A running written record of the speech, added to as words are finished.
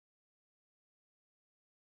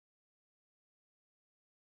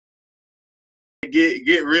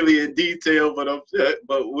get really in detail, but I'm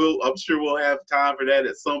sure we'll have time for that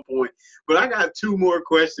at some point. But I got two more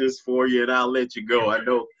questions for you, and I'll let you go. I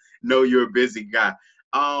know you're a busy guy.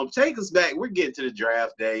 Take us back. We're getting to the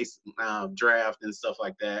draft days, draft and stuff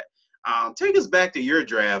like that. Take us back to your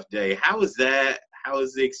draft day. How was that? How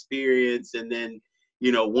was the experience? And then,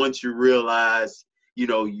 once you realize,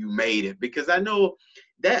 you made it, because I know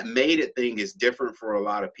that made it thing is different for a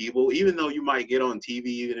lot of people, even though you might get on TV,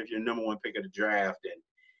 even if you're number one pick of the draft,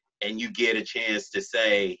 and you get a chance to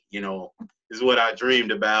say, this is what I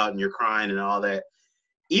dreamed about, and you're crying and all that.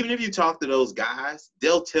 Even if you talk to those guys,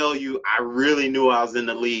 they'll tell you, I really knew I was in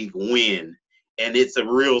the league when, and it's a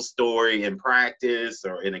real story in practice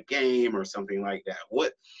or in a game or something like that.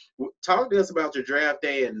 Talk to us about your draft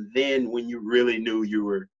day, and then when you really knew you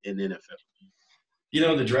were in the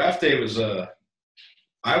NFL. The draft day was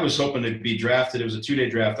I was hoping to be drafted. It was a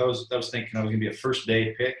 2-day draft. I was thinking I was going to be a first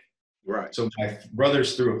day pick. Right. So my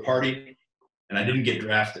brothers threw a party, and I didn't get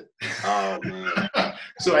drafted. Oh man.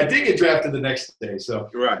 So I did get drafted the next day. So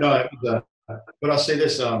right. No, it was, but I'll say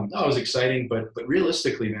this: it was exciting, but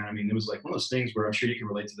realistically, man, I mean, it was like one of those things where I'm sure you can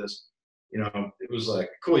relate to this. It was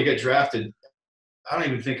like, cool, you get drafted. I don't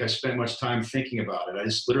even think I spent much time thinking about it. I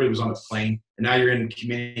just literally was on a plane, and now you're in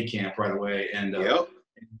community camp right away. And yep.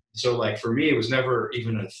 So, like, for me, it was never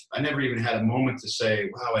even I never even had a moment to say,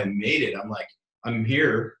 wow, I made it. I'm like, I'm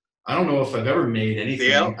here. I don't know if I've ever made anything.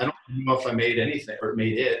 Yep. I don't know if I made anything or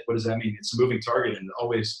made it. What does that mean? It's a moving target, and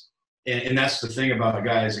always, and that's the thing about a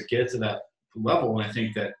guy as a kid to that level. And I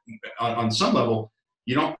think that on some level,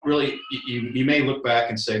 you don't really, you may look back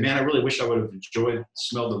and say, man, I really wish I would have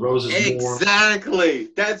smelled the roses more. Exactly.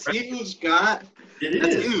 That's huge, Scott.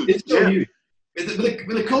 That's huge. It's so huge.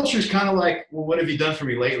 But the culture is kind of like, well, what have you done for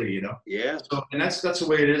me lately? Yeah. So, and that's the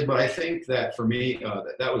way it is. But I think that for me,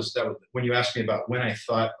 that was when you asked me about when I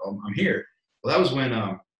thought I'm here. Well, that was when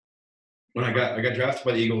I got drafted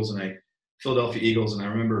by the Eagles and Philadelphia Eagles, and I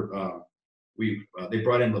remember they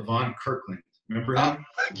brought in Levon Kirkland. Remember him?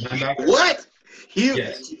 What? He,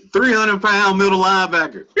 yes. 300-pound middle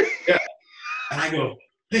linebacker. Yeah. And I go,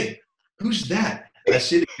 hey, who's that? I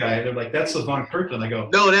see the guy, and they're like, that's Levon Kirkland. I go,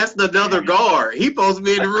 no, that's another guard. He's supposed to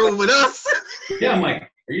be in the room with us. Yeah, I'm like,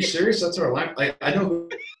 are you serious? That's our line. I know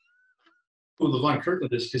who Levon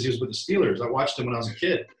Kirkland is because he was with the Steelers. I watched him when I was a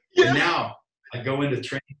kid. Yeah. And now I go into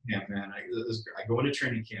training camp, man. I go into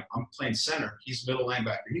training camp. I'm playing center. He's middle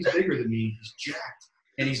linebacker. He's bigger than me. He's jacked.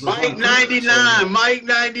 And he's Mike 99. Mike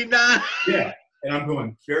 99. Yeah. And I'm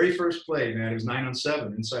going, very first play, man. It was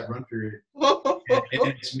 9-on-7 inside run period. and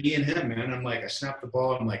it's me and him, man. I'm like, I snap the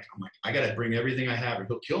ball. I'm like, I got to bring everything I have or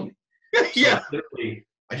he'll kill me. Yeah. So literally,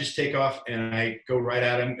 I just take off and I go right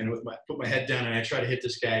at him and put my head down and I try to hit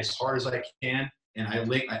this guy as hard as I can.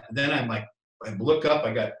 And then I'm like, I look up,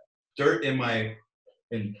 I got dirt and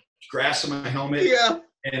grass in my helmet. Yeah.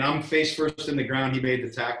 And I'm face first in the ground. He made the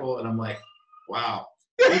tackle. And I'm like, wow.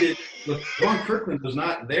 Ron Kirkland was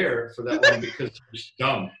not there for that long because he was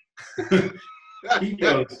dumb. He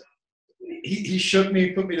goes, he shook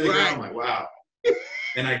me, put me to the ground. I'm like, wow.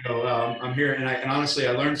 And I go, I'm here. And honestly,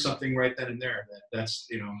 I learned something right then and there. That's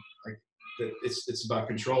it's about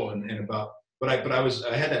control and about. But I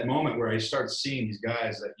had that moment where I started seeing these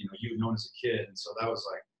guys that you've known as a kid, and so that was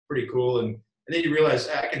like pretty cool. And then you realize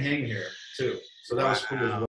I can hang here too. So that was cool as well.